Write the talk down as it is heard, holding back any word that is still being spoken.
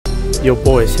Yo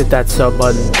boys, hit that sub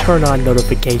button, turn on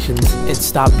notifications, and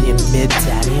stop being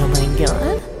mid-zaddy. Oh my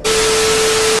god.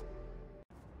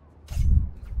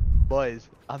 Boys,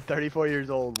 I'm 34 years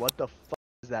old. What the fuck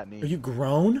does that mean? Are you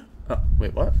grown?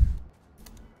 Wait, what?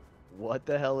 What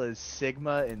the hell is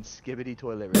Sigma and Skibbity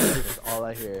toilet roll? That's all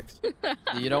I hear.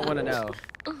 You don't want to know.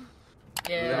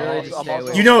 Yeah. I'm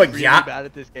also You know what really yacht? bad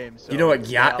at this game, so You know what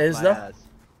stay yacht off is, my though? ass.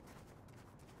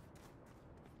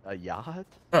 A yacht?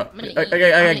 Oh, I'm gonna like eat-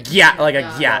 a I'm gonna yacht, eat like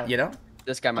a it. yacht, you know?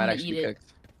 This guy might gonna actually eat be it.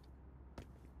 cooked.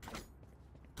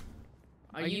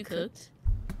 Are you cooked?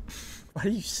 Why do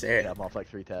you say Yeah, it? I'm off like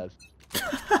 3 tabs.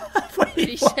 What do you What did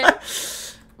he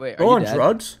want? Wait, are Go you on dead?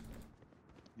 drugs?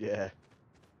 Yeah. Are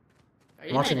I'm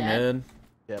you watching my dad? mid.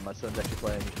 Yeah, my son's actually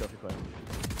playing. He's trophy playing.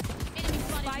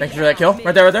 Thank you for that kill.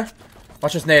 Right there, right there.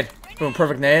 Watch this nade. Boom,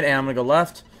 perfect nade, and I'm gonna go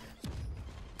left.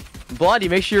 Blondie,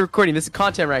 make sure you're recording. This is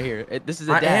content right here. This is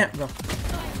a I dad. am. No.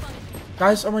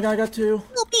 Guys, oh my god, I got 2.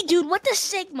 Help me, dude. What the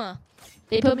Sigma?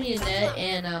 They put me in net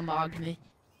and mogged me.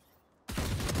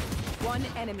 One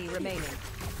enemy remaining.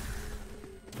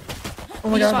 Oh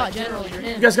my You god. spot general, you're You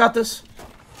him. guys got this.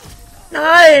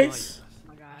 Nice! Oh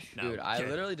my gosh. Dude, I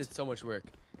literally did so much work.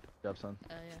 Good job, son.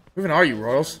 Yeah. Who even are you,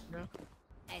 Royals? Bro.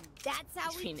 And that's how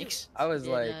It's we Phoenix. I was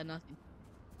Yeah, like nothing.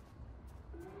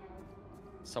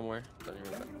 somewhere. Don't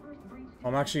even know.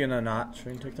 I'm actually gonna not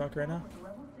stream TikTok right now.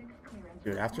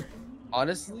 Do it after.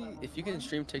 Honestly, if you can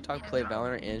stream TikTok, play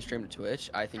Valorant, and stream to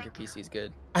Twitch, I think your PC is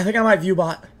good. I think I might view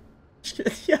bot.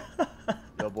 Yeah.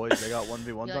 Yo, boys, they got 1v1s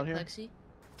You on like here? Lexi?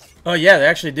 Oh yeah, they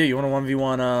actually do. You want a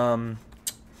 1v1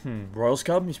 Royals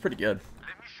Cub? He's pretty good.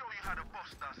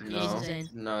 No, insane.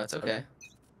 no, it's okay.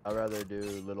 I'd rather do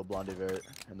little blondie Vert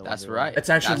in the That's 1v1. right. It's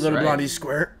actually That's Little right. Blondie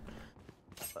Square.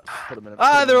 Put him in a,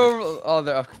 Ah, put they're him in over. Oh,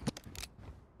 they're.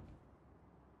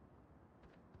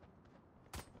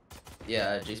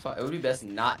 Yeah, G-Spot. It would be best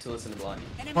not to listen to Blondie.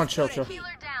 Come on, chill.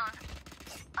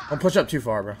 Don't push up too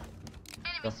far, bro.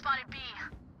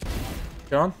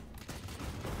 Get on.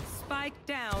 spike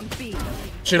down B.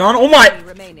 Shit on. Oh my!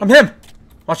 Remaining. I'm him!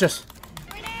 Watch this.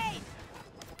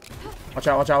 Watch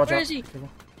out, watch out, watch Where out. is he?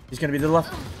 He's gonna be to the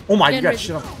left. Oh my, you Again, got Reggie.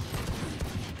 shit on.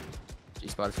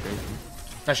 G-Spot is crazy.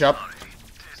 Nice shot.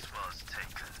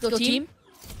 Go team.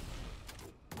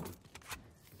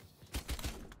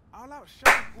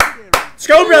 Let's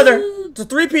go, brother! It's a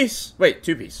 3-piece. Wait,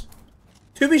 2-piece.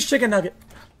 2-piece chicken nugget.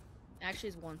 Actually,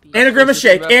 it's one piece. And a grimace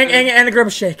shake. What's your favorite And a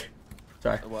grimace shake.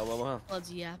 Sorry. Well.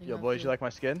 Blood's yapping Yo, about boys, food. you like my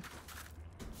skin?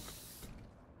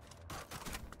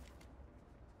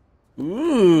 Ooh.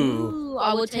 Ooh,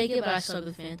 I would take it, but I suck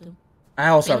with Phantom. I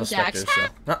also have a Phantom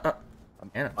Spectre, tax. so.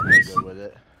 Phantom. I'm really good with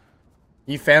it.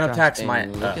 You Phantom Gosh tax dang, my.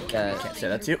 look at that. Can't say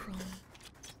that to you.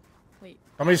 Wait,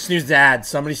 Somebody snooze dads.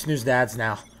 Somebody snooze dads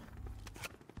now.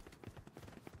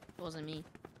 it wasn't me.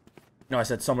 No, I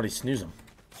said somebody snooze them.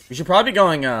 We should probably be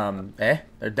going,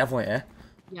 They're definitely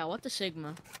Yeah, what the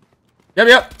Sigma?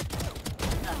 Yep.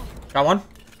 Got one.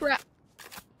 Crap.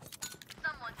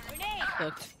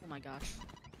 Cooked. Oh my gosh.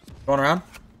 Going around.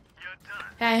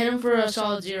 Hey, I hit him for a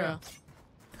solid 0.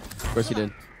 Of course you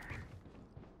did.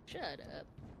 Shut up.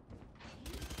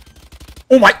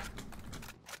 Oh my!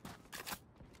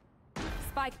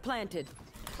 Spike planted.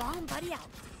 Bomb buddy out.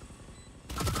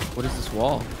 What is this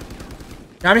wall?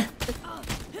 Got me?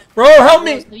 Bro, help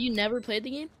me! Have you never played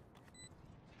the game?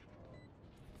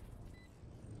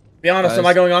 Be honest, am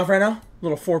I going off right now?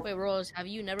 Little 4. Wait, Rose, have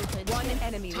you never played the One game?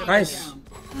 enemy remaining. Nice.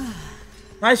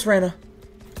 Nice, Reyna.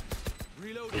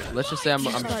 Let's just say I'm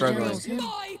struggling.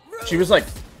 She was like,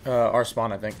 our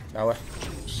spawn, I think. That way.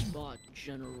 Spot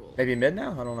general. Maybe mid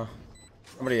now? I don't know.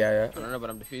 Somebody, yeah. I don't know, but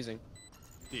I'm defusing.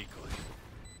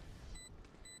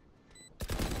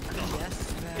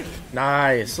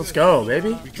 Nice. Let's go,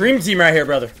 baby. Dream team right here,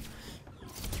 brother.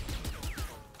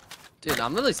 Dude,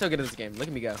 I'm really so good at this game. Look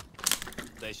at me go.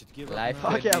 Life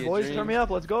Fuck could yeah, be a boys, dream. turn me up.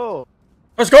 Let's go.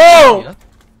 Let's go! Yo,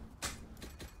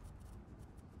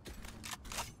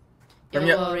 Bring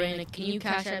me up. Raina, can you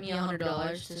cash at me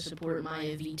 $100 to support my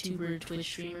VTuber Twitch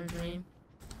streamer dream?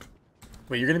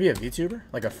 Wait, you're gonna be a VTuber?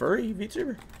 Like a furry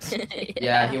VTuber?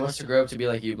 Yeah, he wants to grow up to be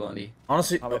like you, Blondie.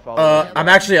 Honestly, How many followers? I'm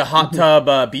actually a hot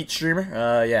tub beach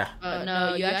streamer. Yeah.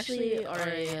 No, you actually are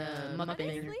a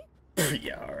mukbanger.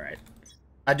 Yeah, alright.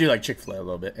 I do like Chick-fil-A a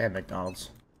little bit, and McDonald's.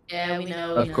 Yeah, we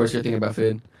know. Of course you're thinking about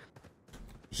food.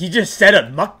 He just said a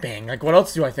mukbang. Like, what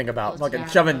else do I think about? Let's Fucking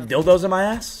go. shoving dildos in my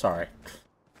ass? Sorry.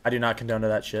 I do not condone to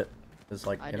that shit. It's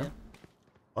like, I you know? do.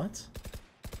 What?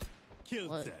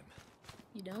 What?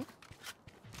 You don't?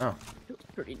 Oh. It was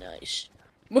pretty nice.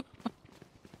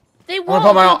 They I'm won.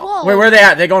 gonna put my... Wait, where are they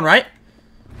at? They going right?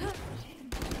 Okay.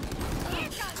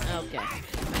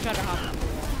 I tried to hop.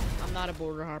 I'm not not a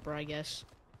border hopper, I guess.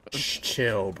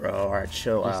 Chill, bro. Alright,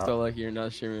 chill You're out. still like you're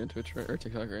not streaming on Twitch or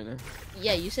TikTok right now.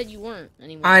 Yeah, you said you weren't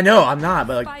anymore. I know, I'm not,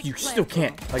 but like, you still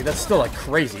can't. Like, that's still like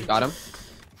crazy. Got him.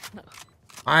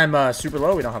 I'm super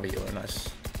low. We don't have a healer. Nice.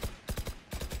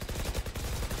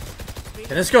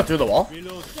 Can this go through the wall?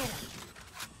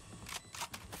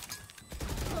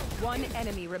 One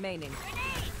enemy remaining.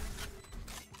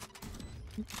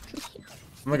 I'm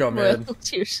gonna go Bro,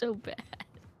 mid. you're so bad.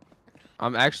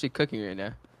 I'm actually cooking right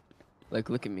now. Like,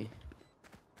 look at me.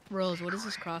 Rose, what is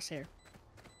this crosshair?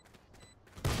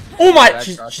 Oh my! That's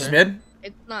She's crosshair. mid.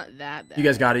 It's not that bad. You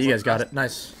guys got it. You guys got it.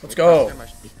 Nice. Let's go. How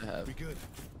much do you have?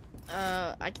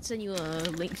 I can send you a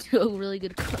link to a really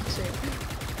good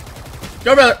crosshair.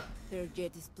 Go, brother. Their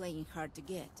jet is playing hard to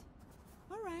get.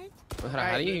 Alright. Hold on,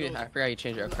 how do you? I forgot you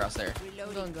changed your crosshair.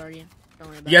 I'm going Guardian. Don't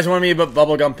worry about You guys want me to put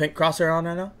bubblegum pink crosshair on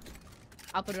right now?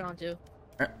 I'll put it on too.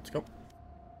 Alright, let's go.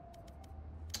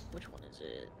 Which one is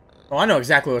it? Oh, I know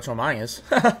exactly which one mine is.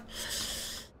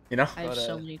 You know? I have But,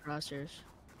 so many crosshairs.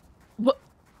 What?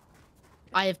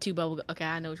 I have 2 bubble. Okay,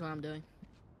 I know which one I'm doing.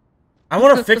 I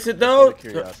want to fix it Just out though. of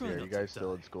curiosity, are you guys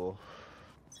still in school?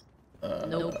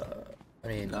 Nope. I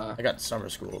mean, Nah. I got summer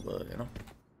school, but you know.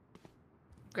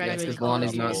 Yeah, Graduated because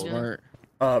college. Blondie's not Yeah.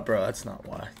 smart. Bro, that's not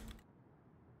why.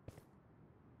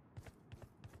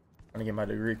 I'm gonna get my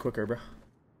degree quicker, bro.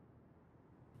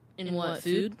 In what?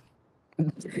 Food?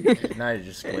 Now you're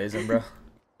just glazing, bro.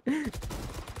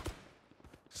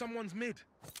 Someone's mid.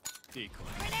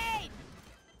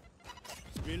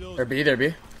 There be, there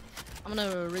be. I'm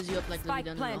gonna rizz you up like we Spike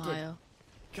done in planted. Ohio.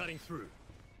 Cutting through.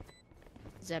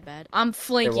 Is that bad? I'm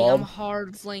flanking. walled. I'm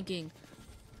hard flanking.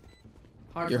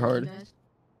 You're flanking, hard. guys?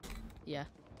 Yeah.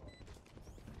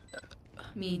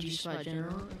 Me and G spot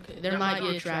general. Okay. There might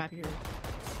be a trap here.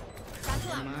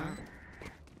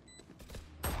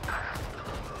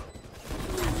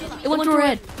 It went through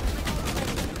red.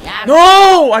 Yeah.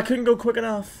 No! I couldn't go quick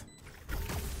enough.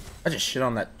 I just shit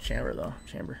on that chamber, though.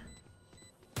 Chamber.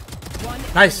 One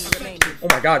Nice. enemy remaining. Oh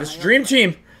my god, this dream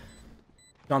team.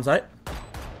 On site.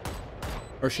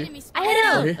 Or she? I hit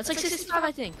Okay. him. That's like 65,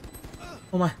 I think.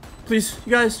 Oh my. Please,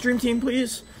 you guys, dream team,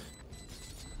 please.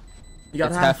 You got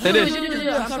It's half. half finished.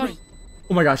 I'm sorry.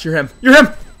 Oh my gosh, you're him. You're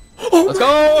him! Oh, Let's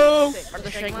go! Are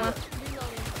the strike left?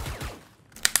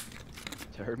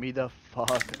 Turn me the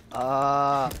fuck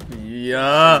up.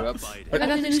 Yeah. I got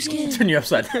the new skin. Turn you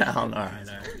upside down. Alright,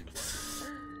 alright.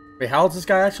 Wait, how old is this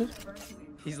guy actually?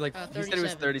 He's like, he said he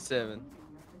was 37.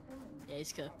 Yeah,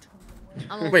 he's cooked.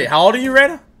 I'm Wait, how old are you,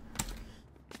 Reyna?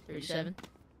 37.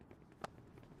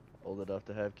 Old enough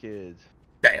to have kids.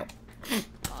 Damn.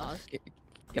 Pause.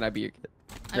 Can I be your kid?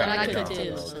 I mean, I Yeah, could yeah.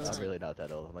 too. I'm So. really not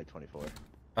that old. I'm like 24.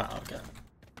 Oh, okay.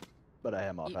 But I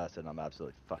am off acid and I'm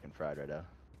absolutely fucking fried right now.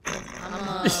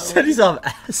 I'm He said he's on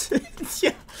acid.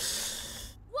 Yeah.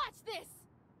 Watch this.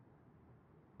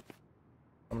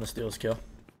 I'm gonna steal his kill.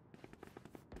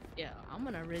 yeah, I'm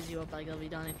gonna rizz you up like I'll be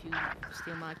done if you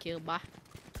steal my kill. Bye.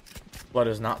 Blood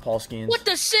is not Paul Skeens. What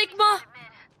the Sigma?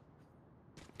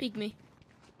 Peek me.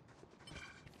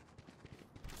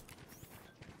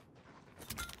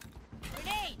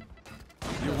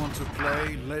 You want to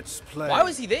play? Let's play. Why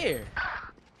was he there?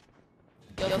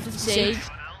 Yo, for the sage.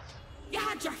 You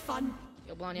had your fun.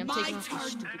 Yo, Blondie, I'm taking off your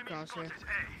stupid crosshair.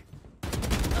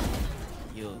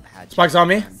 You had Spike's on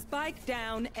me. Spike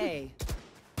down A.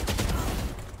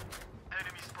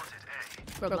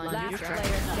 Bro, Blondie, you're Last trash.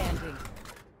 player standing.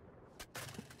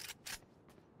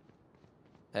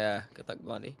 Yeah, good luck,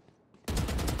 Blondie.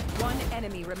 One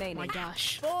enemy Oh remaining. my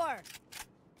gosh. 4.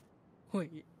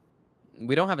 Wait.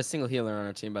 We don't have a single healer on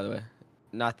our team, by the way.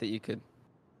 Not that you could.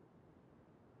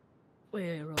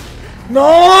 Wait, bro.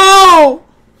 No!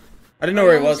 I didn't know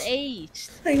where he was.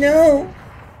 Aced. I know.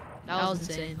 That was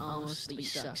insane. Almost, but you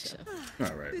suck, so.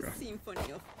 Alright, bro.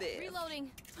 Symphony of this.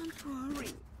 Reloading. Don't worry.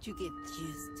 You get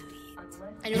used to it.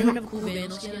 I don't have a cool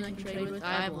vandal skin I can trade with.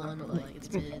 I have one, but like,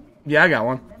 it's mid. Yeah, I got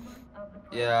one.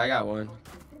 Yeah, I got one.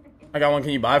 I got one.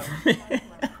 Can you buy it for me?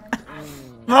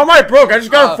 How am I broke? I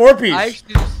just got a 4-piece. I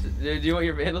actually just, do you want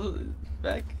your vandal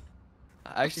back?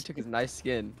 I actually took his nice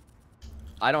skin.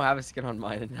 I don't have a skin on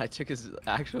mine, and I took his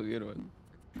actual good one.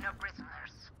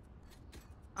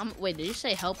 Wait, did you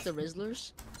say help the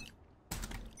Rizzlers?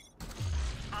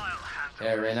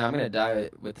 Yeah, right now I'm gonna die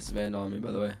with this vandal on me,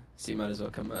 by the way. So you might as well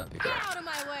come up. Pick it up. Out of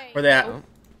my way. Where they at? Oh.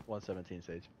 117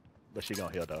 Sage. But she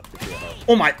gonna heal though. If she help.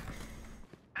 Oh my.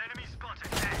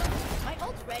 My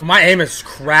ult's ready. My aim is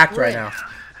cracked right now.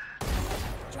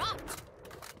 Drop.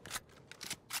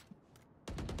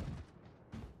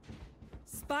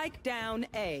 Spike down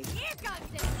A. Here comes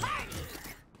the party.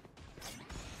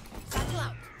 Satchel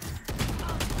out.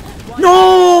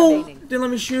 No! remaining. Didn't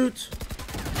let me shoot.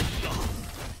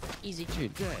 Easy.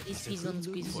 Dude, Easy lemon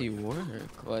squeezy. easy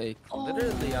work. Like, Oh,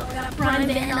 literally, I'm... Prime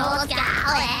Vandal, let's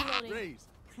go. Raise,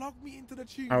 plug me into the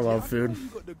tube. I love know food. You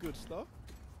got the good stuff.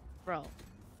 Bro,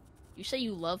 you say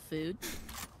you love food?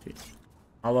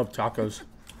 I love tacos.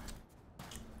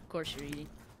 Of course you're eating.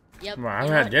 Yep. Bro, I you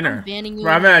haven't know had what? dinner. I'm banning you.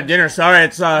 Bro, I haven't had dinner. Sorry,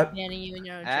 it's Banning you in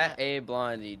your own At chat.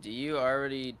 ayyyblondie, do you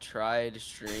already tried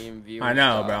stream viewers? I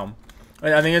know, bro.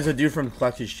 I think it's a dude from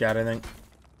Klexi's chat. I think,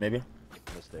 maybe.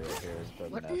 This stay right here. It's better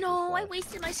What? than No, I after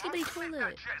wasted my skibbity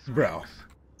toilet. Bro,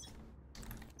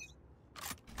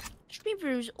 Stream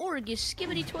Brews or get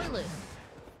skibbity toilet.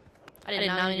 I did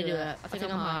not mean to do that. I think I'm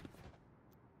hot.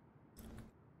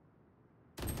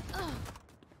 I'm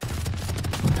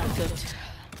cooked.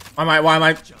 why am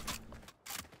I?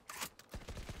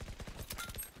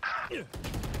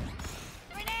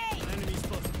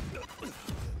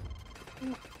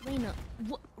 Reyna,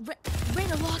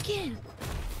 Reyna, lock in.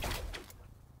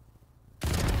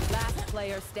 Last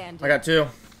player standing. I got two.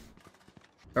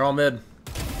 They're all mid.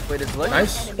 Wait, does Loki...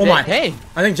 Nice. Oh my. Hey!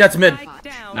 I think Jet's mid. Spike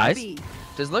down Nice. B.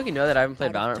 Does Loki know that I haven't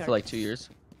played Out of Valorant for like 2 years?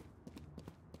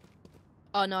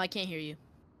 Oh no, I can't hear you.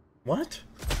 What?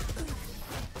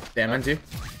 Damn, into.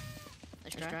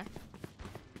 Nice try.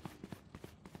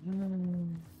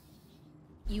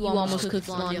 You almost cooked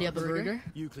Blondie up a burger?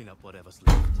 You clean up whatever's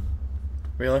left.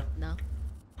 Really? No.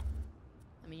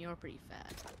 I mean, you're pretty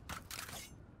fat.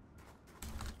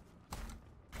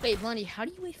 Wait, Blondie, how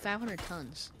do you weigh 500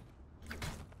 tons?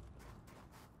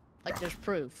 Like, there's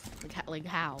proof. Like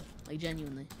how? Like,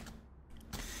 genuinely.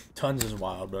 Tons is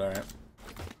wild, but alright.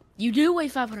 You do weigh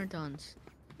 500 tons.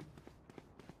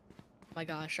 Oh my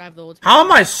gosh, I have the old. How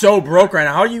am I so broke right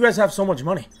now? How do you guys have so much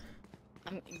money?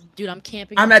 Dude, I'm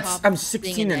camping. I'm on top I'm of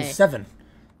 16 thing in and A. 7.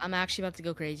 I'm actually about to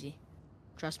go crazy.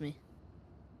 Trust me.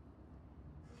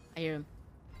 I hear him.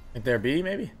 Think there B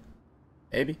maybe?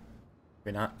 Maybe.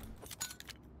 Maybe not.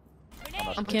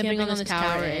 I'm camping on this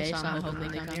tower A, so I'm hoping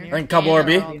they come here. I think couple or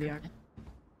B.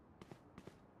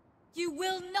 You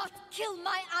will not kill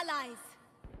my allies.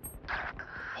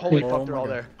 Holy Oh fuck, they're my all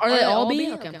God. there. Are they all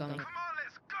B? Okay, I'm coming.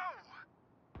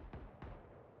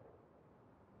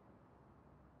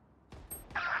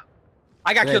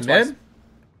 I got Are they killed twice. mid?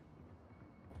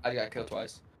 I got killed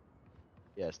twice.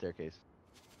 Yeah, staircase.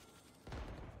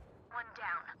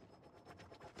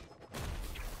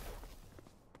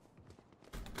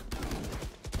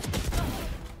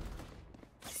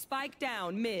 Spike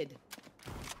down mid.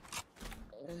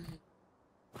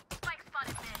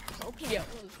 Okay. Yeah.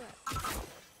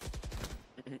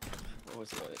 What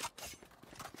was it?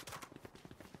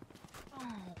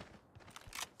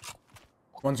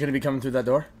 One's gonna be coming through that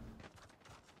door.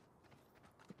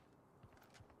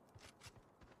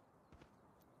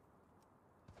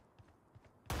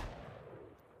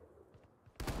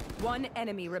 One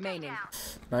enemy remaining.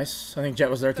 Nice. I think Jet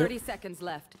was there too. 30 seconds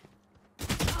left.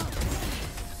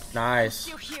 Nice.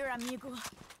 You here, amigo? Let's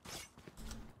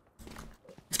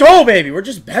go, baby. We're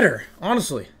just better.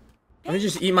 Honestly. Let me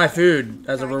just eat my food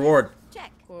as a reward.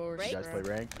 Check. You guys play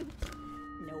rank?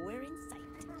 Nowhere in sight.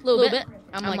 A little bit.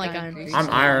 I'm like iron. I'm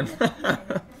iron.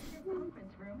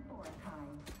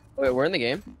 Wait, we're in the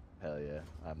game? Hell yeah.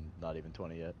 I'm not even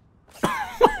 20 yet.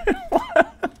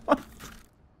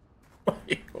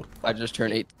 I just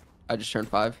turned 8. I just turned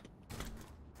 5.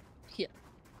 Yeah.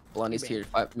 Blondie's tier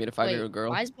 5. Made a 5-year-old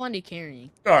girl. Why is Blondie carrying?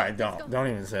 Alright, don't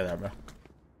even say that, bro.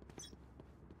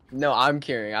 No, I'm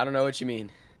carrying. I don't know what you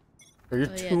mean. Bro, you're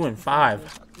Oh, yeah, 2 and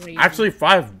 5. Crazy. Actually,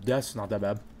 5 deaths not that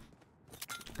bad.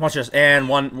 Watch this. And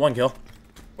one kill.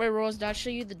 Wait, Rose, did I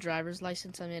show you the driver's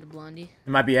license I made of Blondie? It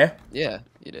might be A. Yeah,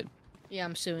 you did. Yeah,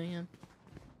 I'm suing him.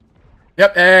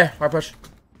 Yep, A. Hard push.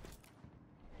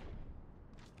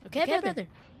 Okay, brother.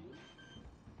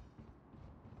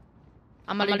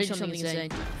 I'm gonna do something insane.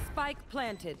 Spike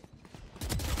planted.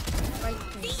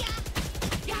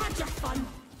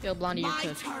 Yo, Blondie, you're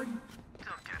cooked.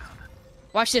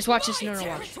 Watch this, watch this. No,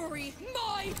 watch.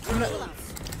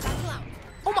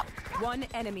 Oh my. One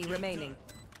enemy remaining.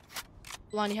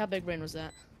 Blondie, how big brain was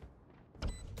that?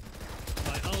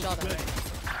 Shot that.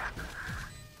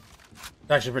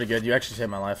 It's actually pretty good. You actually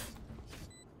saved my life.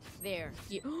 There.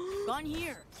 Gone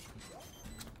here.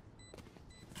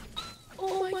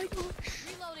 Oh my gosh.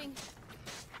 Reloading.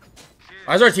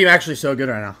 Why is our team actually so good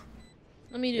right now?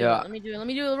 Let me do Yeah. it. Let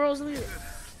me do it, Rose. Let me do it.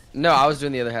 No, I was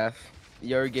doing the other half.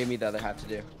 You already gave me the other half to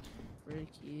do. Frick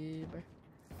you, bro.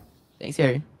 Thanks,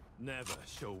 Harry. Never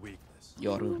show weakness.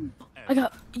 Yoru. I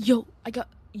got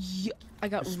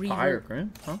Fire, Reaver.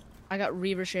 Green? Huh? I got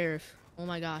Reaver Sheriff. Oh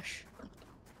my gosh.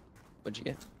 What'd you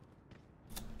get?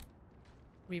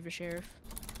 Reaver Sheriff.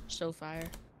 So fire.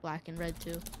 Black and red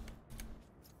too.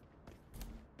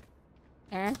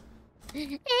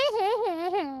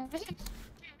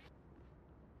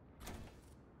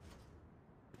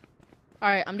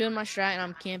 Alright, I'm doing my strat and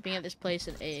I'm camping at this place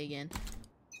at A again.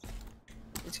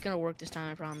 It's gonna work this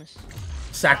time, I promise.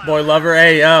 Sackboy lover,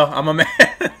 hey yo, I'm a man.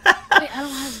 Wait, I don't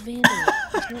have Vandal.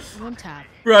 It's one tap.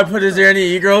 Bro, I put, is there any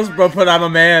e-girls? Bro, put I'm a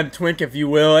man, twink if you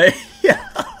will, eh? Yeah.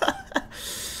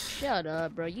 Shut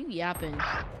up, bro. You yapping.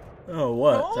 Oh,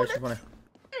 what? Oh, It's actually funny.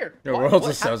 Here. Your What- world's what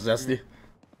just so happened? zesty.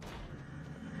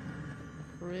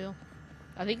 For real.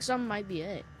 I think some might be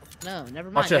it. No, never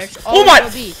mind. Watch this. There's Oh my-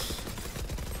 always a B.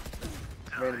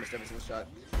 Random missed every single shot.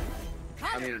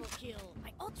 I mean, he's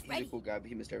a cool guy, but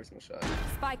he missed every single shot.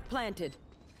 Spike planted.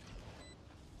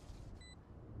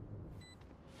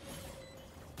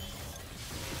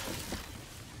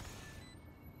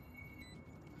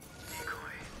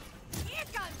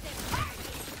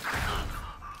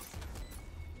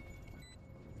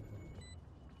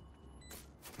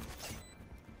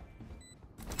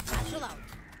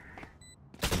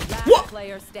 Last What?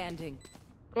 player standing.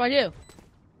 What do I do?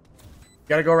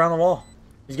 Gotta go around the wall.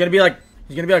 He's gonna be like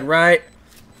right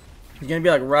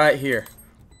here.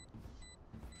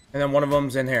 And then one of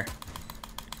them's in here.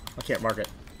 I can't mark it.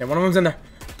 Yeah, one of them's in there.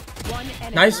 One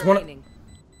enemy Nice, one- remaining.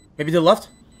 Maybe to the left?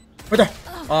 Right there.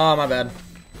 Oh, my bad.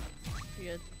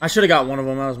 You're good. I should have got one of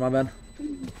them. That was my bad.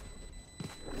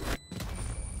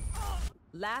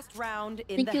 Last round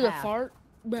in Think the you the half. fart?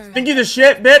 Bruh. Think you the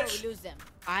shit, bitch. Lose them.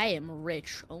 I am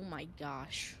rich. Oh my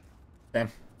gosh.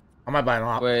 Damn. I might buy an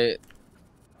op. Wait.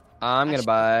 I'm gonna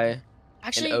buy.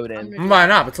 Actually, Odin. I'm I'm gonna buying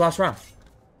an op. It's last round.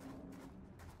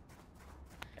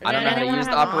 I don't know how to wanna use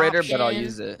the have an operator, but I'll option.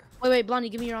 use it. Wait, Blondie,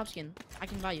 give me your op skin. I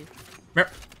can buy you. Mer-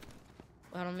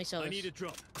 Hold on, let me sell I this. need a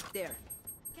drop. There.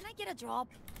 Can I get a drop?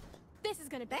 This is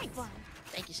gonna be fun.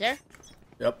 Thank you, sir.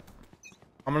 Yep.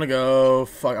 I'm gonna go.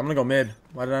 Fuck. I'm gonna go mid.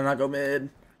 Why did I not go mid?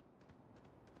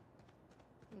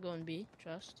 I'm going B.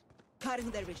 Trust. Cutting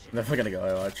their vision. I'm definitely gonna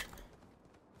go A watch.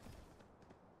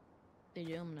 They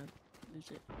do. I'm gonna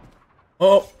lose it.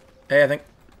 Oh. Hey, I think.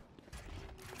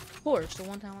 Of course, the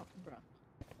one time, bro.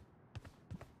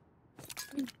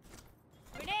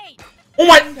 Grenade! Oh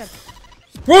my.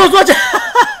 Rose, watch it.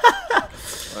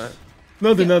 What?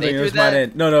 Nothing. They It threw was mine.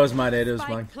 that- No, it was mine. It was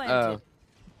mine. Spike planted. Oh.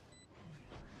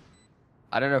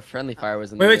 I don't know if friendly fire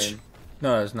was in Wait, the which? game.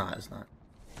 No, it's not. It's not.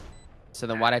 So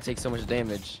then why'd I take so much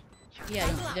damage? Yeah,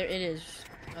 there it is,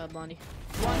 Blondie.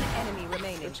 One enemy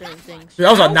remaining. For certain things. Dude,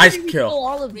 that was a How nice did we kill. kill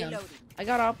all of them? Reloading. I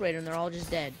got operator and they're all just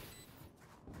dead.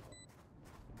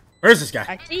 Where's this guy?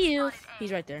 I see you.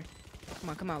 He's right there.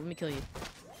 Come on, let me kill you.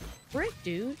 Frick,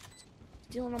 dude.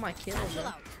 Stealing all my kills.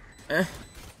 Bro. Eh.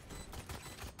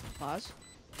 Pause.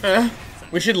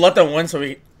 We should let them win so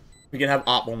we can have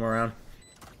op one more round.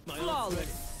 My ult's ready.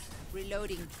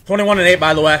 Reloading. 21-8,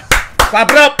 by the way.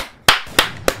 Clap it up.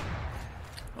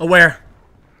 Aware.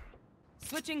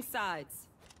 Switching sides.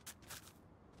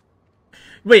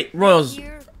 Wait, Royals.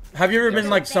 Here. Have you ever been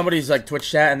like somebody's like Twitch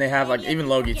chat and they have like even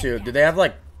Logie too? Do they have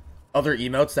like other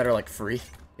emotes that are like free?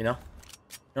 You know? You know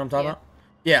what I'm talking Yeah. about?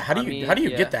 Yeah. How do I you mean,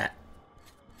 yeah. get that?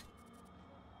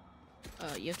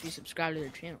 You have to be subscribed to their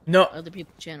channel. No. Other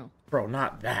people's channel. Bro,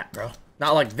 not that, bro.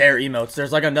 Not like their emotes.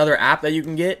 There's like another app that you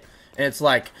can get, and it's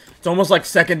almost like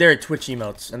secondary Twitch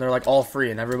emotes, and they're like all free,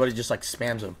 and everybody just like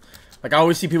spams them. Like I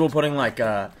always see people putting like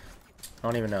I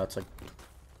don't even know. It's like,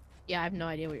 Yeah, I have no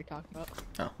idea what you're talking about.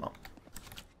 oh well.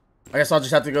 I guess I'll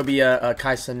just have to go be a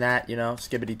Kai Sinat, you know,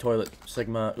 Skibbity Toilet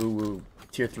Sigma Uwu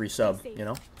tier 3 sub, you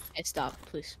know. Hey, stop,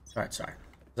 please. All right, sorry.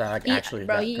 Is that like He- actually?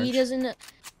 bro, that he cringe?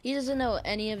 doesn't know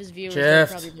any of his viewers.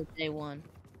 Shift. Probably did day one.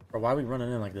 Bro, why are we running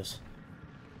in like this?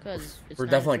 Cause it's We're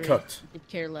definitely 9-3. cooked. Could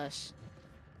care less.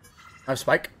 I have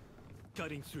Spike.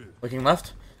 Cutting through. Looking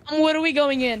left. What are we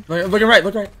going in? Looking right.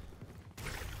 Look right.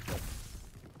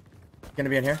 Gonna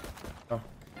be in here. Oh.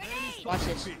 Watch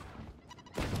this.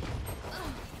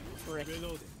 Frick.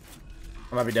 Reloading.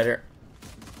 I might be dead here.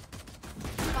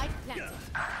 Spike planted.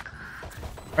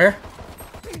 Right here.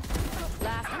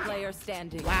 Last player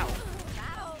standing. Wow.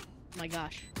 Oh my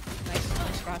gosh.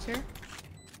 Nice crosshair.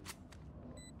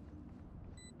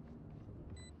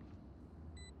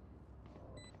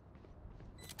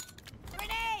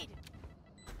 Grenade!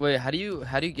 Wait, how do you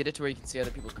get it to where you can see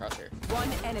other people's crosshair? One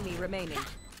enemy remaining.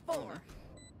 4.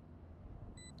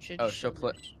 Should Oh, just show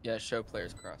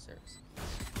players crosshairs.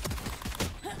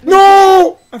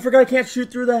 No! I forgot I can't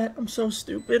shoot through that. I'm so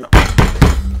stupid.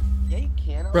 Yeah, you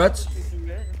can. Bruts.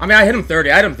 I mean, I hit him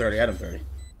 30. I hit him 30. I hit him 30.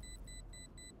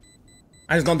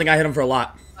 I just don't think I hit him for a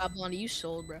lot. Blondie, you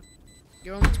sold, bro.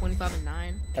 You're only 25 and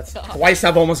 9. That's twice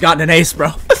I've almost gotten an ace,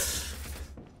 bro.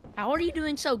 How are you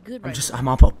doing so good right now? I'm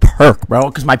off a perk, bro,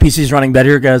 because my PC's running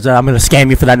better because I'm going to scam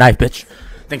you for that knife, bitch.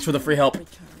 Thanks for the free help.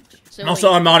 So And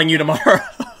also, I'm modding you tomorrow.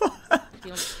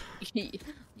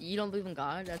 you don't believe in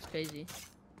God? That's crazy.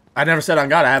 I never said on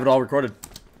God. I have it all recorded.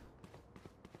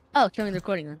 Oh, show me the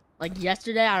recording then. Like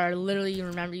yesterday, I literally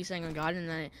remember you saying on God, and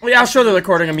then. Well, yeah, I'll show the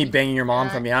recording of me banging your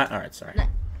mom from behind. All right, sorry.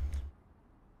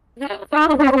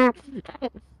 It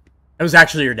was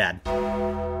actually your dad.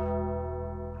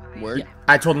 Word. Yeah.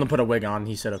 I told him to put a wig on.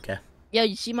 He said okay. Yeah,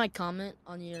 you see my comment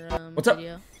on your What's up?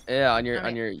 video? Yeah, on your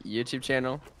YouTube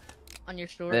channel. On your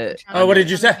story. Oh, what did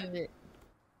you say?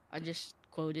 I just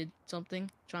quoted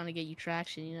something, trying to get you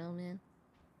traction. You know, man.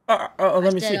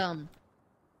 Let me said, see.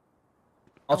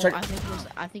 I'll check.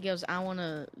 I think it was. I want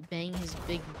to bang his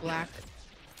big black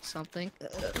something.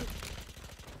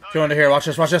 Go into here. Watch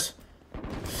this. Watch this.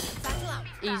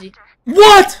 Easy.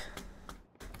 What?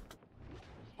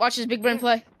 Watch his big brain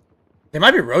play. They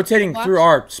might be rotating through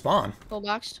our spawn. Full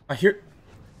boxed. I hear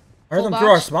Full them box. through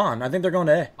our spawn. I think they're going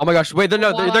to A. Oh my gosh! Wait, they're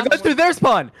going through their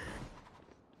spawn.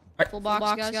 Full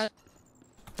box, guys.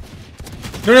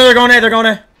 No, they're going A. They're going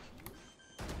A.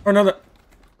 Or no,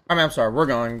 I'm sorry. We're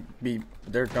going B.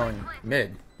 They're going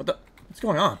mid. What's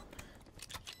going on?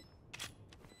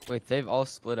 Wait, they've all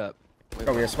split up. Wait,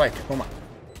 Oh, we have Spike. Oh my.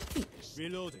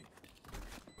 Reloading.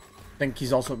 Think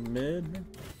he's also mid.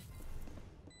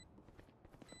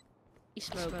 He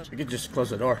smoked. We could just close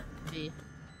the door. B.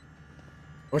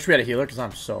 I wish we had a healer because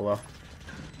I'm so low.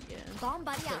 Yeah. Bomb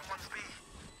buddy out.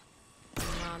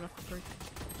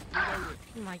 Oh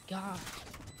my god.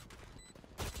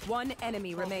 One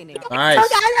enemy remaining. Nice. Oh, guys,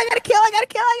 I gotta kill.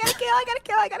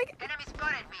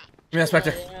 Give me that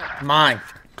Spectre. Mine.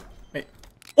 Wait.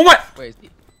 Oh my! wait, is he-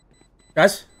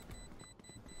 Guys?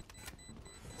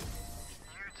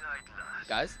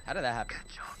 guys, how did that happen?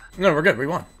 No, we're good. We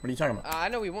won. What are you talking about? I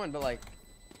know we won, but like,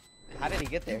 how did he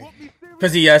get there?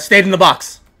 Because he stayed in the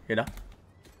box. You know?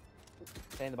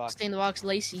 Stay in the box. Stay in the box,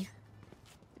 Lacey.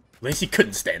 Lacey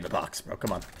couldn't stay in the box, bro.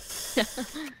 Come on.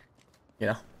 You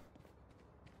know?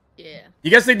 Yeah.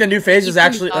 You guys think the new phase is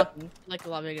actually... like a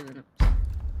lot bigger than him.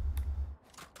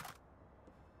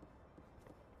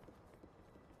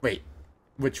 Wait.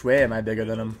 Which way am I bigger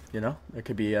than him? You know? It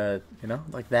could be, you know?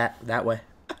 Like that way.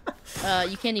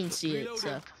 You can't even see it,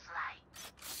 so.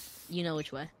 You know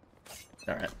which way.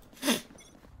 Alright.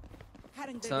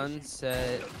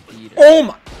 Sunset Eater. Oh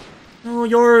my... No,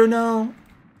 you're... No.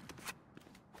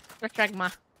 Track my.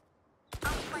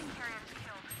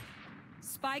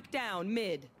 Spike down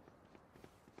mid.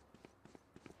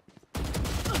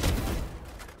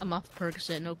 I'm off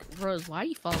Percocet. No, Rose, why are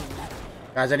you following me?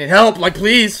 Guys, I need help. Like,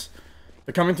 please.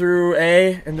 They're coming through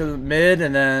A into the mid,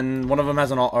 and then one of them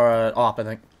has an op, I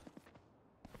think.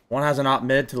 One has an op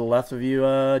mid to the left of you,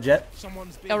 Jet.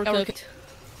 Someone's been Overcooked.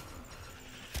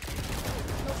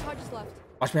 No charges left.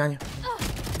 Watch behind you.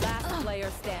 Last player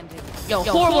standing. Yo,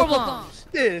 horrible bombs.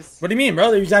 This. What do you mean,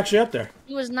 bro? He's actually up there.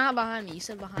 He was not behind me. You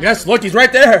said behind Yes, me. look, he's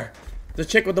right there. The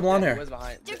chick with the blonde There hair. was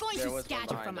behind. They're going there to was one scatter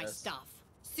behind from my us. stuff.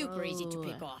 Super easy to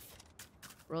pick off.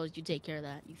 Rose, you take care of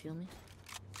that. You feel me?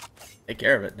 Take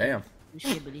care of it. Damn. You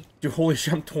should, buddy. Dude, holy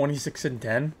shit, I'm 26 and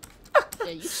 10. Yeah,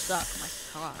 you suck.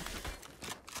 My god.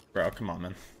 Bro, come on,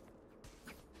 man.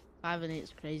 5 and 8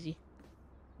 is crazy.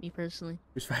 Me personally.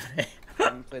 Who's 5 and 8? I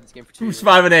haven't played this game for 2 Who's years.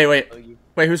 5 and 8?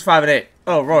 Wait, who's 5 and 8?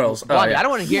 Oh, Royals. Oh, Blondie, yeah. I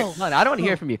don't want to hear. No. Blondie, I don't want to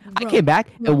hear from you. I bro, came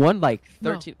back no, and won like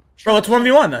no. 13. Bro, it's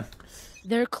 1v1 then.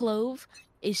 Their clove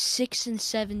is 6 and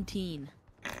 17.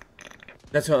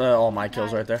 That's all my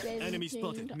kills right there. Enemy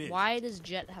spotted mid. Why does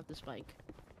Jet have the spike?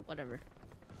 Whatever.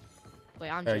 Wait,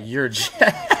 I'm Jet. You're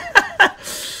Jet.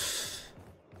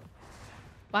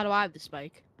 Why do I have the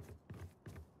spike?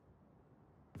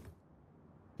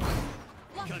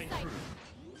 Cutting through.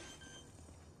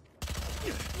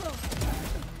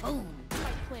 Boom.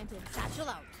 Spike planted. Satchel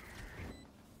out.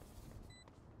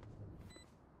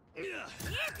 Here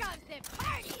comes the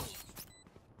party.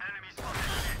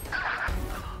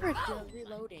 Frick,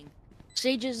 reloading.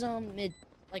 Sage is mid.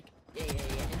 Like, yeah, in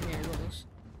there, Rose.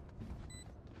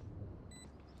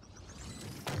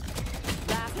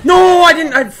 No, I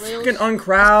didn't. I freaking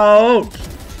uncrouched.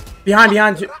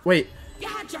 Behind. Wait. You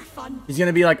had your fun. He's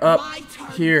gonna be like up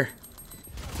here.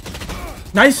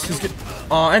 Nice. He's good.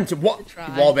 And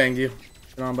try. wall banged you.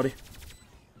 Get on, buddy.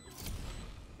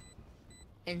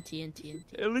 NT.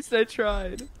 At least I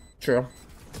tried. True.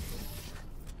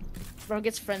 Bro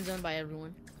gets friend zoned by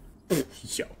everyone.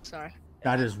 Yo, Sorry.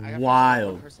 that is I got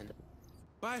wild.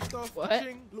 What?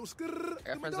 I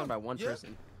got friend zoned by one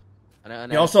person.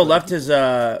 And He also left his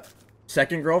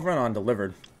second girlfriend on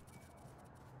delivered.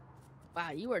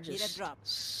 Wow, you are Need a just. drop.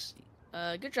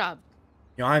 Good job.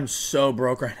 Yo, I'm so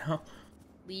broke right now.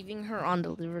 Leaving her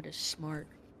undelivered is smart.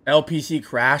 LPC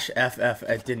crash, FF.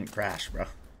 It didn't crash, bro.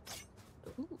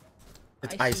 Ooh,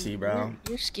 It's icy, bro.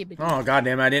 You're skibbity. Oh,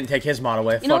 goddamn, I didn't take his mod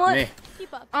away. You know Fuck what? me.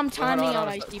 I'm timing Hold on, out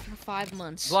hold on. icy for 5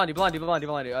 months. Blondie.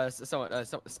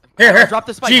 Here. Drop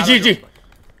the spike. GG.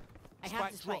 I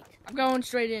have the spike. I'm going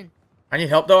straight in. I need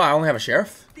help, though. I only have a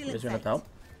sheriff. You guys want help?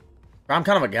 I'm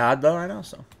kind of a god, though, right now,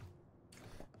 so.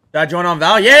 Did I join on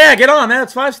Val? Yeah, get on, man.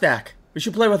 It's 5-stack. We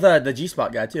should play with the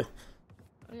G-Spot guy, too.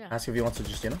 Oh, yeah. Ask if he wants to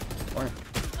just, play.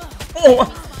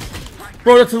 Oh!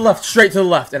 Bro, to the left. Straight to the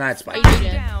left. And I had spike.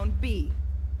 Down B.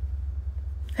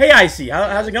 Hey, Icy.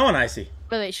 How's it going, Icy?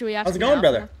 Wait, should we ask How's it going,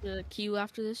 brother? The queue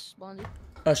after this, Blondie?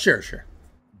 Sure.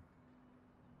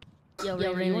 Yo,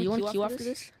 Raina, you want queue after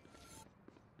this?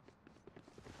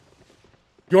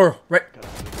 You're right.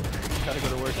 Gotta go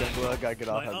to work and I gotta get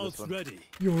off My on this ult's one. ready.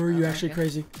 You actually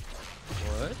crazy?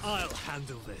 What? I'll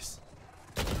handle this.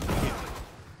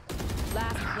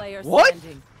 Last player What?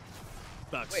 standing.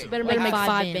 Back You soon. better make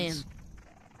 5 bans.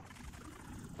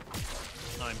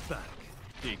 I'm back.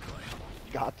 Decoy.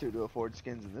 Got to afford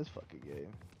skins in this fucking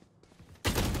game.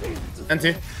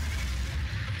 NT.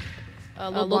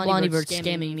 Lil Blondie Bird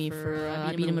scamming me for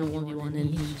I beat him in a 1v1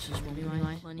 and he's just wanting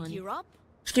my money. You're up.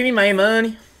 Just give me my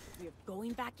money. We're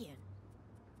going back in.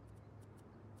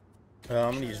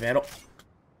 I'm gonna use Vandal.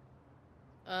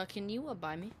 Can you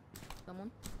buy me? Someone?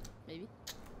 Maybe?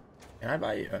 Can I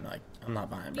buy you? Oh, no, I'm not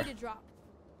buying, bro. Need a drop.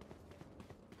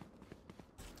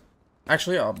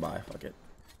 Actually, I'll buy. Fuck it.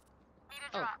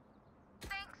 Oh.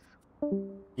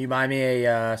 You buy me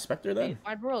a Spectre then? Wait,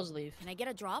 why'd Rose leave? Can I get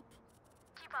a drop?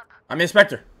 I'm a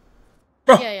Spectre.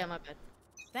 Bro. Yeah, my bad.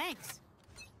 Thanks.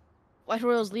 Why'd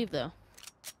Rose leave though?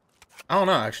 I don't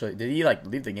know, actually. Did he,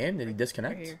 leave the game? Did he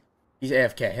disconnect? Right here. He's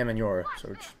AFK. Him and your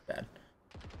search.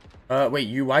 Bad.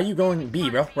 Wait, why are you going B,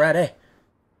 bro? We're at A.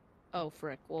 Oh,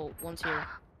 frick. Well, one's here.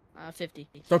 50.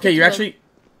 It's okay, you actually...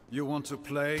 You want to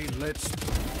play? Let's...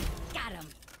 Got him.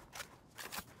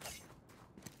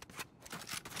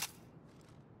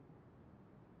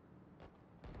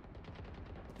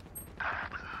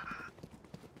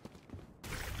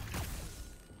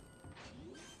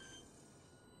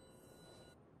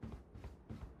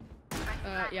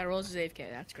 Yeah, Rose is AFK.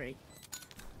 That's great.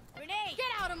 Grenade. Get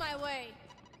out of my way.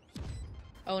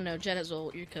 Oh no, Jet is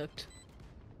ult. You're cooked.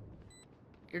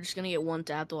 You're just gonna get one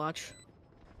tap to watch.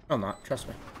 I'm not. Trust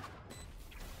me.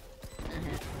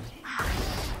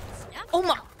 Oh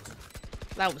my!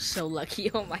 That was so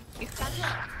lucky. Oh my god.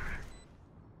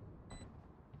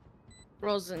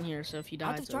 Rose is in here, so if he Out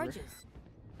dies, of it's over. charges.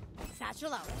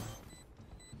 Satchel out.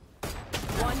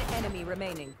 One enemy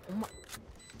remaining. Oh my.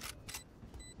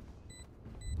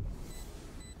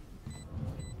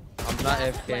 I'm not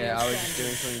AFK. I was just doing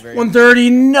something very. 130,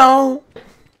 no!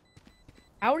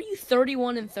 How are you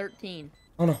 31 and 13?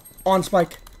 Oh no. On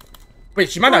Spike. Wait,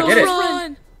 she might not get it.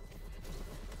 Run!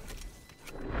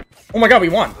 Oh my god, we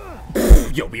won.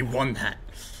 Yo, we won that.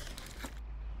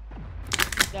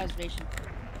 Guys, Nation.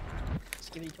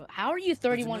 How are you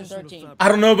 31 and 13? I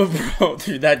don't know, but bro,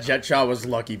 dude, that jet shot was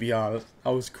lucky, be honest. I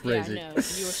was crazy. Yeah, I know.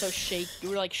 You were so You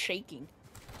were like shaking.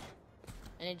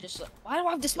 And it just why do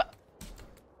I have this?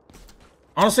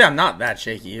 Honestly, I'm not that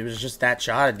shaky. It was just that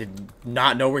shot. I did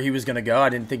not know where he was gonna go. I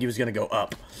didn't think he was gonna go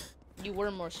up. You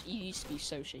were more. You used to be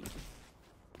so shaky.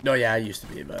 No, yeah, I used to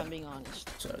be, If but I'm being honest.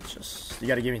 so it's just you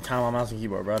gotta give me time on mouse and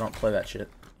keyboard, bro. I don't play that shit.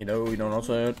 You know what I'm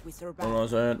saying? We You know what survived. I'm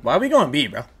saying? Why are we going B,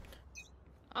 bro?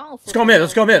 Oh, Let's go mid.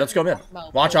 Let's go mid. Let's go mid. No,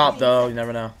 Watch out though. You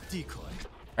never know. Decoy.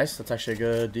 Nice. That's actually a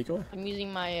good decoy. I'm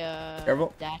using my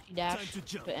Careful. dash Time to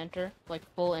jump. to enter, like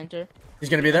full enter, He's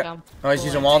gonna be there. I'm Oh, he's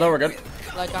using wall though. We're good.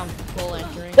 like I'm full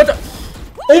entering. What the?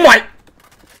 Oh my!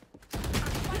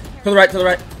 To the right. To the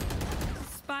right.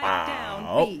 Spike Wow.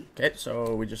 down B. Okay,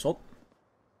 so we just hold.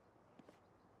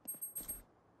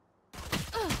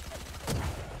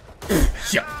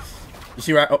 Yeah. You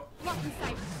see right? Oh.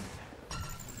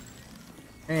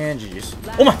 And GG's.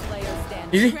 Last Oh my! player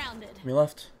standing. Easy. Grounded. Me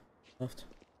left. Left.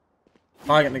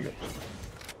 Oh, I got nigga.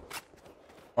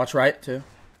 Watch right too.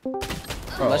 Oh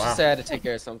Let's wow. just say I had to take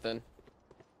care of something.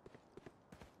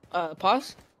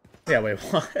 Pause. Yeah, wait,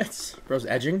 what? Bro's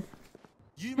edging.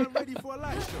 You man ready for a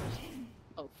light show?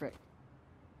 Oh, frick.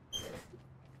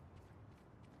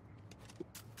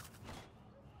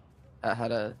 I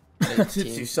had a. To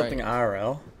do something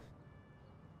IRL.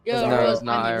 Yo, No, rules it's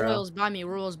not by me, IRL. rules by me,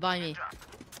 rules by me.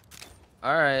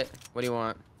 All right. What do you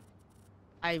want?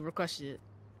 I requested it.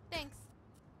 Thanks.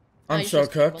 I'm you so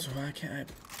just- cooked. Why can't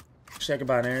I? Check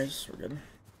binaries. We're good.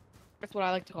 That's what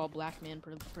I like to call black man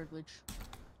privilege.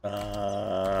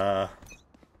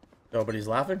 Nobody's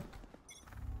laughing.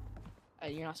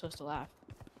 You're not supposed to laugh.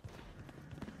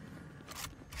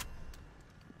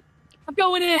 I'm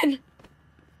going in! If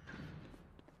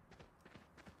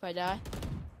I die,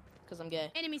 because I'm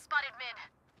gay. Enemy spotted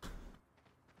mid.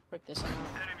 Frick this one out.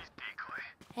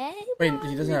 Hey, Wait, boy,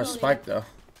 he doesn't have reloading. spike though.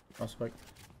 No spike.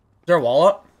 Is there a wall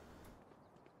up?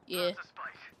 Yeah.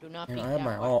 Do not Yeah, peek I have that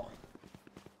my one. ult.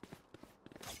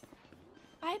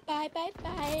 Bye, bye, bye,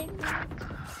 bye.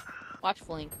 Watch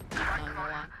Flink. Not gonna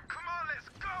lie.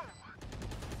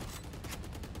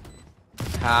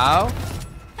 How?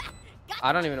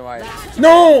 I don't even know why.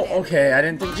 No! Okay, I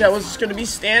didn't think Jet was just gonna be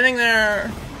standing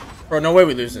there. Bro, no way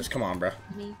we lose this. Come on, bro.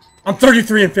 I'm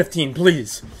 33 and 15,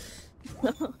 please.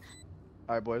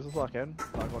 Alright, boys, let's lock in.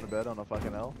 Not going to bed on a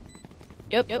fucking L.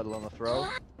 Yep. Let alone a throw.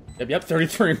 Yep,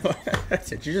 33.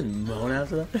 Did you just moan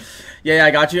after that? Yeah,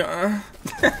 I got you.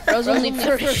 Bro's only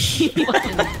 30.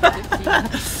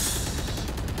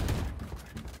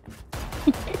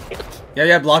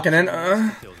 Yeah, blocking in.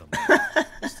 Kill them.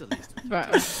 It's the least.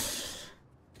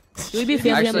 Do we be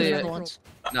family Actually, members once?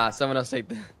 Nah, someone else take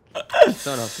the.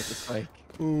 Someone else take the spike.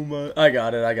 Oh my! I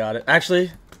got it.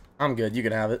 Actually, I'm good. You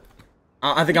can have it.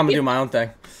 I think I'm gonna do my own thing.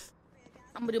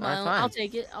 I'm gonna do my own. fine. I'll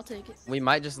take it. We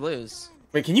might just lose.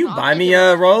 Wait, can you I'll buy take me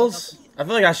it. rolls? I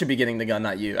feel like I should be getting the gun,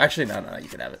 not you. Actually, no, you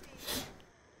can have it.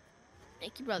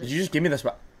 Thank you, brother. Did you just give me the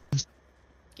spot?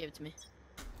 Give it to me.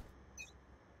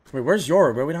 Wait, where's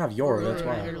your? Bro, we don't have your. That's Your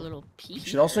why. little You piece.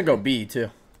 should also go B too.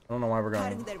 I don't know why we're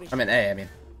going. I mean A. I mean,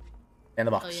 stay in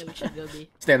the box. Oh yeah, we should go B.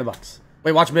 Stay in the box.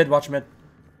 Wait, watch mid.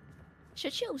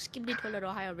 Shut your skibbity toilet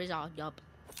Ohio result up.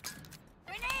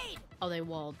 Grenade! Oh, they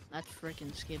walled. That's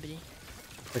freaking skibbity.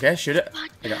 Okay, shoot it. What?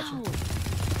 I got you.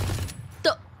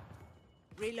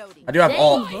 Reloading. I do have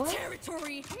all. Dang.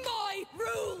 Territory, my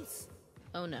rules.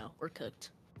 Oh no, we're cooked.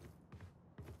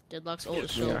 Deadlock's ult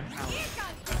is We so are.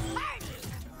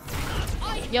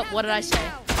 Yep, what did I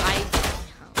say?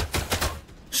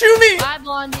 Shoot me! Bye,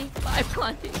 Blondie. Bye,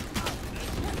 Blondie.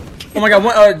 Oh my God!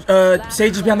 What?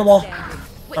 Sage is behind the wall.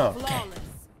 Oh,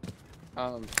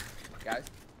 okay. Guys.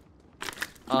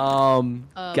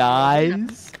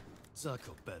 Guys?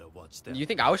 Zuko better watch them. You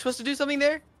think I was supposed to do something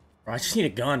there? Bro, I just need a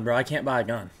gun, bro. I can't buy a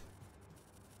gun.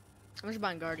 I'm just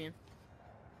buying Guardian.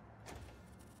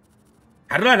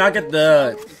 How did I not get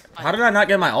the? How did I not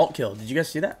get my alt kill? Did you guys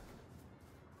see that?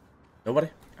 Nobody.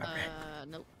 Okay.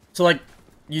 Nope. So like,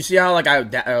 you see how like I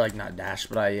or like not dash,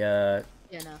 but I Yeah,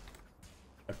 no.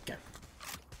 Okay.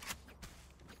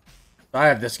 So I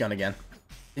have this gun again.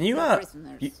 Can you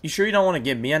you sure you don't want to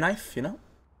give me a knife? You know,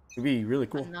 it'd be really A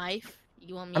cool. knife?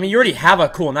 You want me I mean, to you already give have a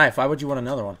cool knife. Why would you want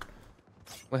another one?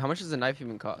 Wait, how much does a knife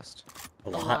even cost? A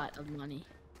a lot. lot of money?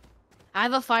 I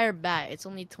have a fire bat. It's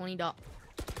only $20.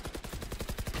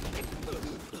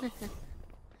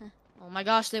 Oh my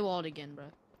gosh, they walled again, bro.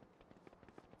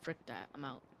 Frick that. I'm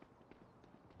out.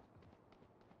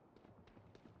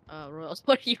 Royals,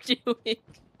 what are you doing?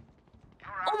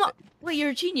 Oh my! Wait, you're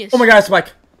a genius. Oh my God,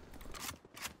 Spike.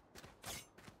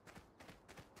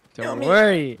 Don't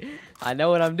worry. I know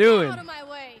what I'm doing. Out of my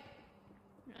way.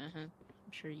 I'm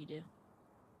sure you do.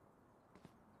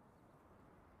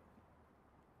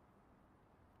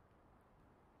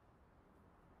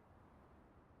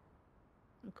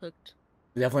 I'm cooked.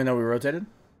 You definitely know we rotated.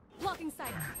 Blocking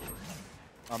sight.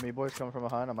 Me boys coming from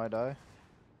behind. I might die.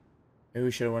 Maybe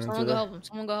we should have went into Someone go the. help him.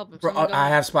 Someone go help him. Bro, Someone go I help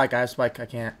him. have Spike. I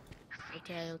can't.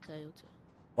 Okay.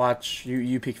 Watch.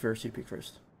 You peek first.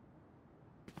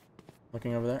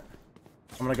 Looking over there.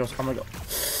 I'm gonna go.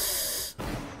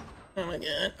 Oh my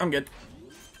God. I'm good.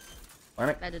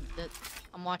 Panic. I did that.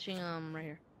 I'm watching right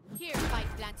here. Here, spike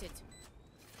planted.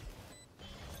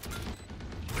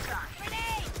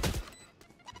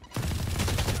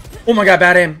 Oh my God,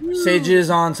 bad aim. Sage is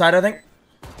on side, I think.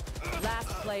 Last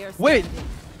player. Wait. standing.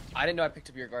 I didn't know I picked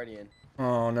up your guardian.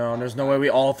 Oh no, there's no way we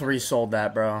all three sold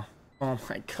that, bro. Oh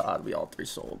my God, we all three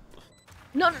sold.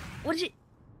 No. What did you?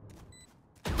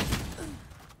 Oh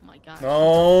my God.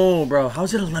 No, bro.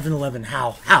 How's it 11-11?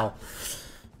 How? I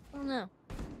don't know.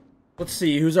 Let's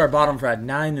see. Who's our bottom frag?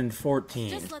 9 and 14.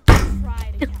 Just let them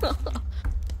try it again.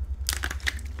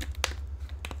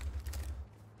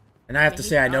 And I have to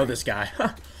say, I know this guy.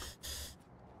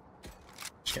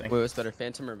 Just kidding. Wait, what's better,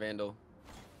 Phantom or Vandal?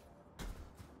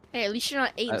 Hey, at least you're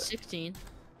not 8 and 16.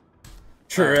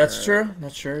 True, that's true.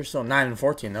 That's true. You're still 9 and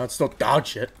 14, though. It's still dog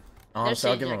shit. Honestly,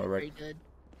 I'll give him a break. Good.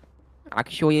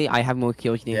 Actually, I have more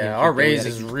kills than Yeah, our raise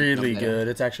is really good.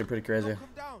 It's actually pretty crazy. I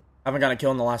haven't gotten a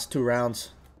kill in the last 2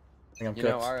 rounds. I think I'm You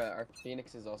know, cooked. our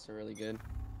Phoenix is also really good.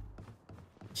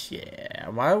 Yeah,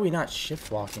 why are we not shift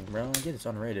walking, bro? I get it's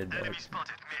unrated, but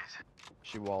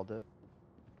She walled it.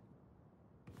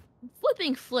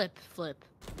 Flipping flip.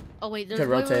 Oh wait, there's Could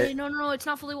wait, rotate. wait, no, it's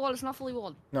not fully walled. It's not fully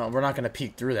walled. No, we're not gonna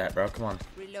peek through that, bro. Come on.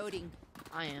 Reloading.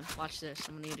 I am. Watch this.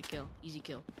 I'm gonna get a kill. Easy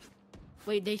kill.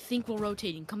 Wait, they think we're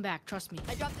rotating. Come back. Trust me.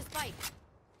 I dropped the spike.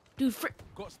 Dude,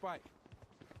 Got spike.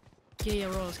 Yeah,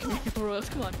 Royals. Come here, Royals.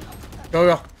 Come on.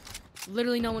 Go.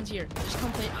 Literally no one's here. Just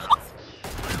come plant.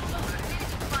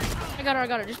 I got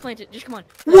her. Just plant it. Just come on.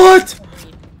 What?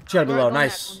 She gotta be Go low. on that,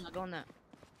 Nice. Go on that.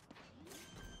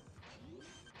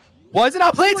 Why is it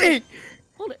not planting?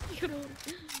 Hold it. You gotta hold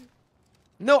it.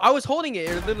 No, I was holding it.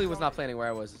 It literally was not planting where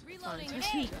I was. Reloading.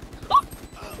 Trust me.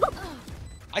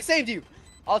 I saved you.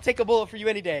 I'll take a bullet for you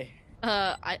any day.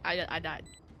 I died.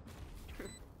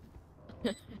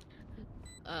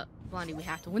 Blondie, we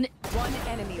have to win it. One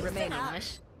enemy remaining.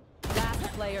 Nice. Last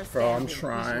player Bro, I'm standing.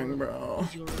 trying, bro.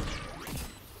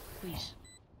 Please.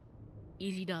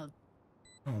 Easy dub.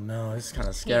 Oh no, this is kind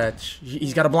of sketch.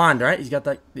 He's got a blind, right? He's got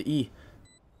the E.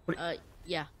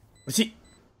 Yeah. Let's see.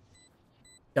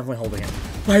 Definitely holding it.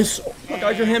 Nice. Oh my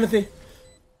God, your Hamothy.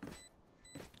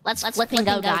 Let's flip and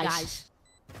go, guys.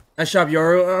 Nice job,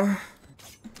 Yoru.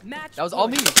 Match That was all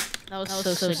me. That was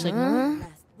so Sigma.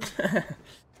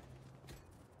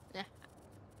 Yeah.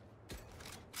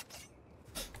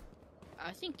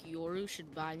 I think Yoru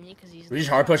should buy me because he's. We just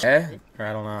hard push, eh? Or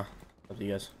I don't know. Up to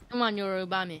you guys. Come on, Yoru,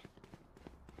 buy me.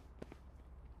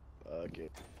 Okay.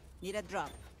 Need a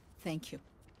drop. Thank you.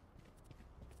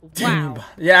 Wow.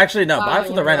 Yeah, actually, no. Buy Wow,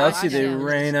 for the Reyna. Let's see. The yeah.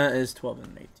 Reyna is 12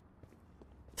 and 8.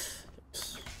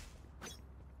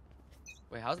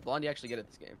 Wait, how's Blondie actually good at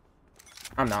this game?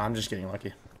 I'm just getting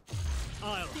lucky.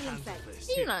 I'll handle this.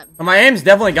 You're not. Well, my aim's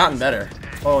definitely gotten better.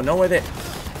 Oh, no way they...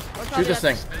 Shoot this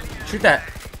thing. Shoot that.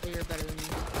 You're better than me.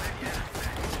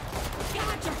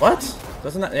 What?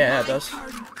 Doesn't that... Yeah, it does.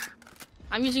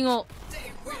 I'm using ult.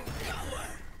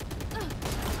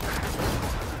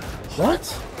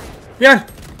 What? Yeah.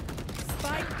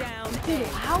 Spike down. Dude,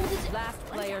 how does it? Last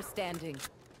player standing.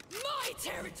 My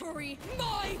territory,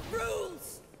 my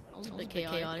rules. That was a bit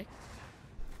chaotic.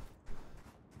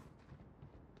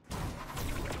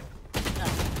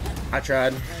 I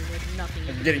tried. There's nothing.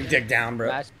 I'm getting digged down, bro.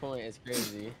 Match point is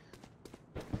crazy.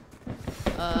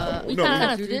 We no.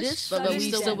 kind of do this, but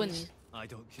we still win. I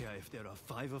don't care if there are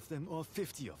 5 of them or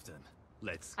 50 of them.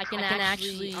 Let's. I can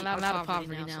actually. I'm out of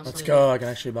poverty now. Let's so- go. I can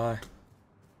actually buy.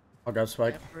 I'll grab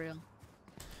Spike. Yeah, for real.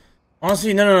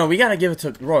 Honestly, no. We gotta give it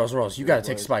to Royals. You gotta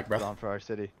take Boys, Spike, bro. On for our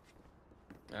city.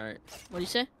 All right. What do you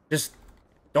say? Just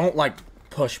don't like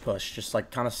push. Just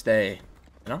like kind of stay.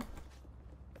 You know?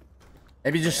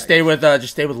 Maybe just stay with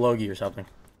Logie or something.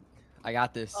 I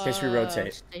got this. In case we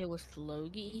rotate. Stay with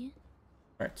Logie.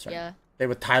 Right. Sorry. Yeah. Stay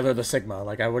with Tyler the Sigma.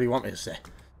 Like, what do you want me to say?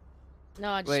 No,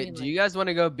 I just Wait, mean, do like, you guys want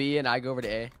to go B and I go over to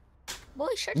A? Boy,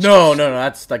 shut No.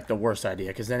 That's like the worst idea.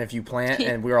 Because then if you plant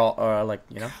and we're all like,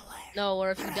 you know. No,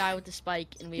 or if you die with the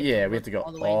spike and we have Yeah, to we have to go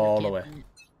all the all the way. camping.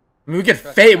 I mean,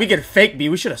 we could fake B.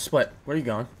 We should have split. Where are you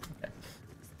going? Okay.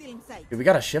 Still inside. Dude, we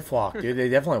got a shift walk, dude. They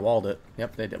definitely walled it.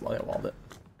 Yep, they did. Well, they walled it.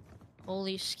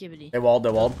 Holy skibbity. They walled.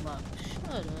 Fuck,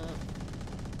 shut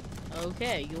up.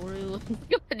 Okay, Yoru.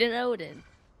 Good and Odin.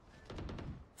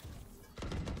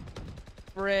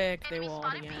 Frick, they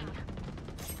walled again.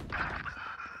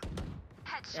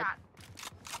 Yep.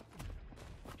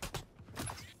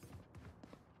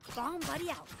 Somebody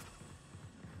out.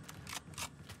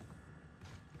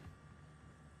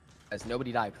 Guys,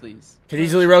 nobody die, please. Could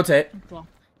easily rotate. Well,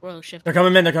 Royal shift. They're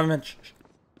coming in. Shh.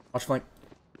 Watch flank.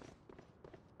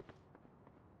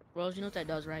 Royals, you know what that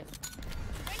does, right?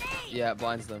 Yeah, it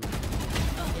blinds them.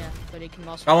 Yeah, but it can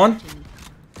also. Got one?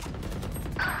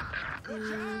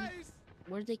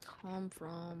 Where'd they come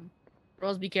from?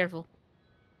 Royals, be careful.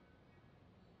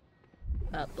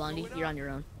 Blondie, you're on your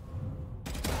own.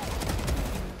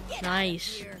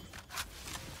 Nice.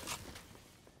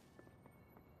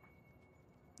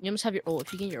 You almost have your ult.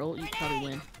 If you get your ult, you probably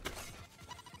win.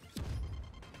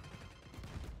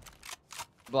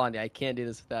 Blondie, I can't do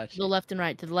this without To you. the left and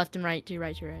right, to the left and right, to your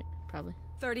right, probably.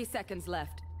 30 seconds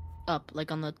left. Up,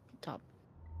 like on the top.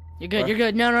 You're good, What? you're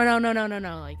good. No,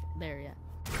 like there, yeah.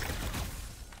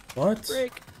 What?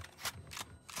 Frick.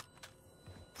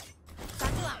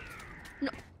 No.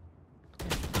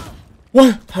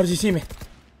 What? How does he see me?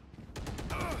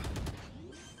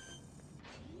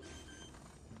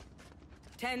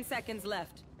 Ten seconds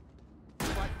left.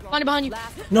 Behind you.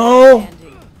 Last No.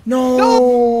 standing.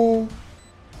 No.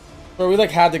 Bro, we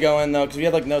like had to go in though because we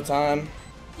had like no time.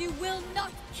 You will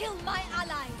not kill my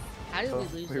allies. How did Oh,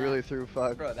 we lose we that? really threw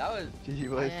fuck. Bro, that was... GG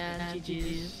boys. Yeah,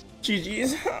 GG's.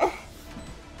 GG's.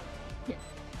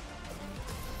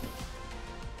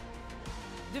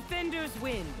 Defenders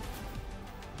win.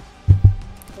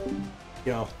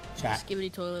 Yo, chat.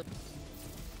 Skibbity toilet.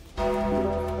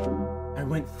 I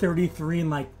went 33 and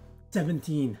like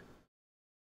 17.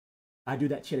 I do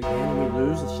that shit again and we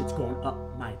lose, this shit's going up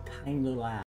my tiny little ass.